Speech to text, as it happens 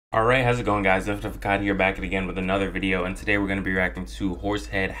Alright, how's it going, guys? InfiniteFacade here, back again with another video, and today we're going to be reacting to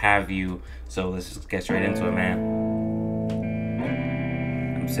Horsehead Have You. So let's just get straight into it, man.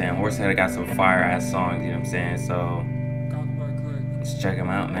 I'm saying Horsehead got some fire ass songs, you know what I'm saying? So let's check them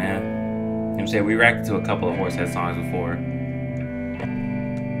out, man. You know what I'm saying? We reacted to a couple of Horsehead songs before,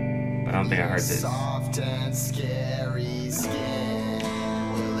 but I don't think I heard this. Soft and scary skin,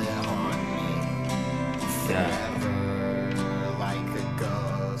 will it haunt me forever, like a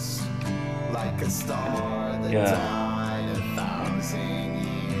ghost, like a star that died 1,000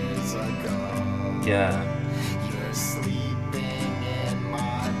 years ago. Yeah. You're sleeping in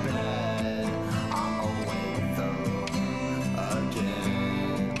my bed, I'm awake though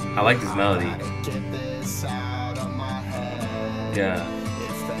again. I like this melody. Get this out of my head. Yeah.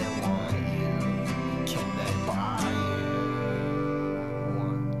 If they want you, can they buy you?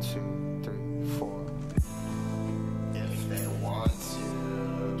 1, 2, 3, 4. If they want to,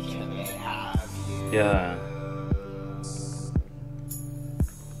 can they have you? Yeah.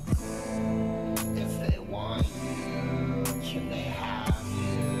 If they want you, can they have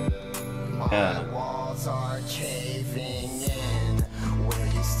you? My walls are caving in. Will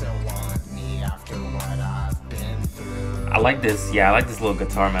you still want me after what I've been through? I like this. Yeah, I like this little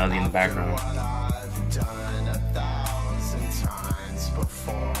guitar melody in the background. What I've done 1,000 times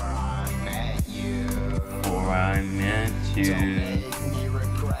before I met you. Before I met you. Don't make me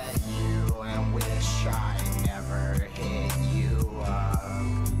regret you and wish I never hit you up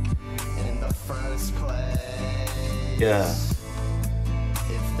in the first place. Yeah.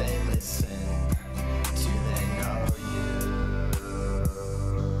 If they listen, do they know you?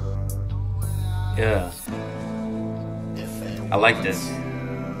 Yeah. If they I like this.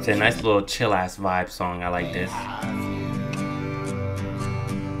 It's a nice little chill ass vibe song. I like this. have you.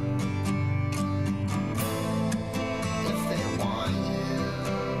 If they want you,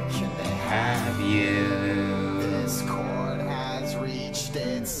 can they Have you? This chord has reached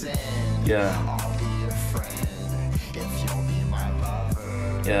its end. Yeah. I'll be your friend if you'll be my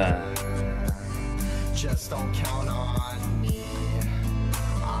lover. Yeah. Just don't count on me.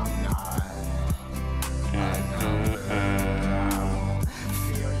 I'm not.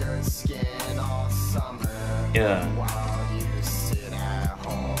 Feel your skin all summer. Yeah. While you sit at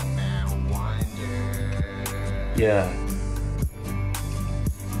home and wonder. Yeah.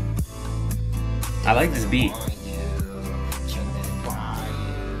 I like this beat. Want you, can they buy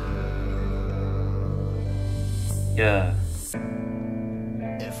Yeah. you?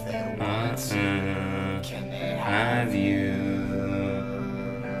 If they want to, can they Have you?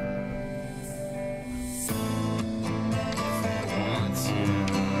 want to,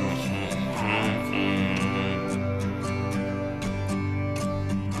 can they have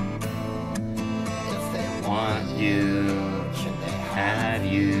If they Want you? can they Have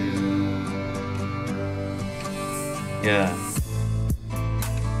you? Yeah.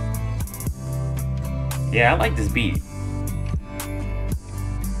 Yeah, I like this beat.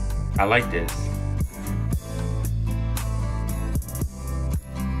 I like this.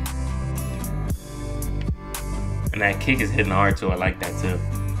 And that kick is hitting hard too. I like that too.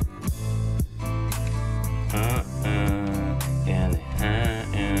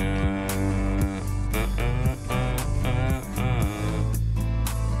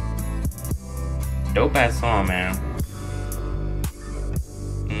 Dope ass song, man.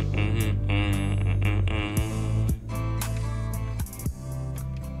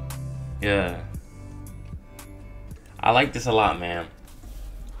 Yeah. I like this a lot, man.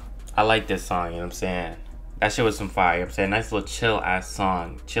 I like this song, you know what I'm saying? That shit was some fire, you know what I'm saying? Nice little chill ass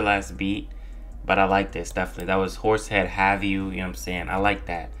song, chill ass beat. But I like this, definitely. That was Horsehead Have You, you know what I'm saying? I like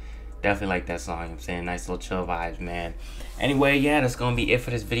that. Definitely like that song, you know what I'm saying? Nice little chill vibes, man. Anyway, yeah, that's gonna be it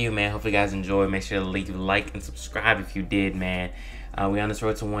for this video, man. Hopefully you guys enjoyed. Make sure to leave a like and subscribe if you did, man. We on this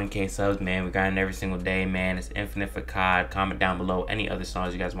road to 1K subs, man. We grinding every single day, man. It's InfiniteFacade. Comment down below any other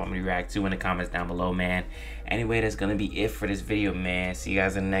songs you guys want me to react to in the comments down below, man. Anyway, that's gonna be it for this video, man. See you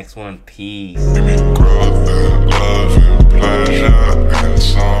guys in the next one. Peace. Give me growth and love and pleasure and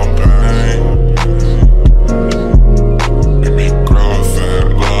some pain.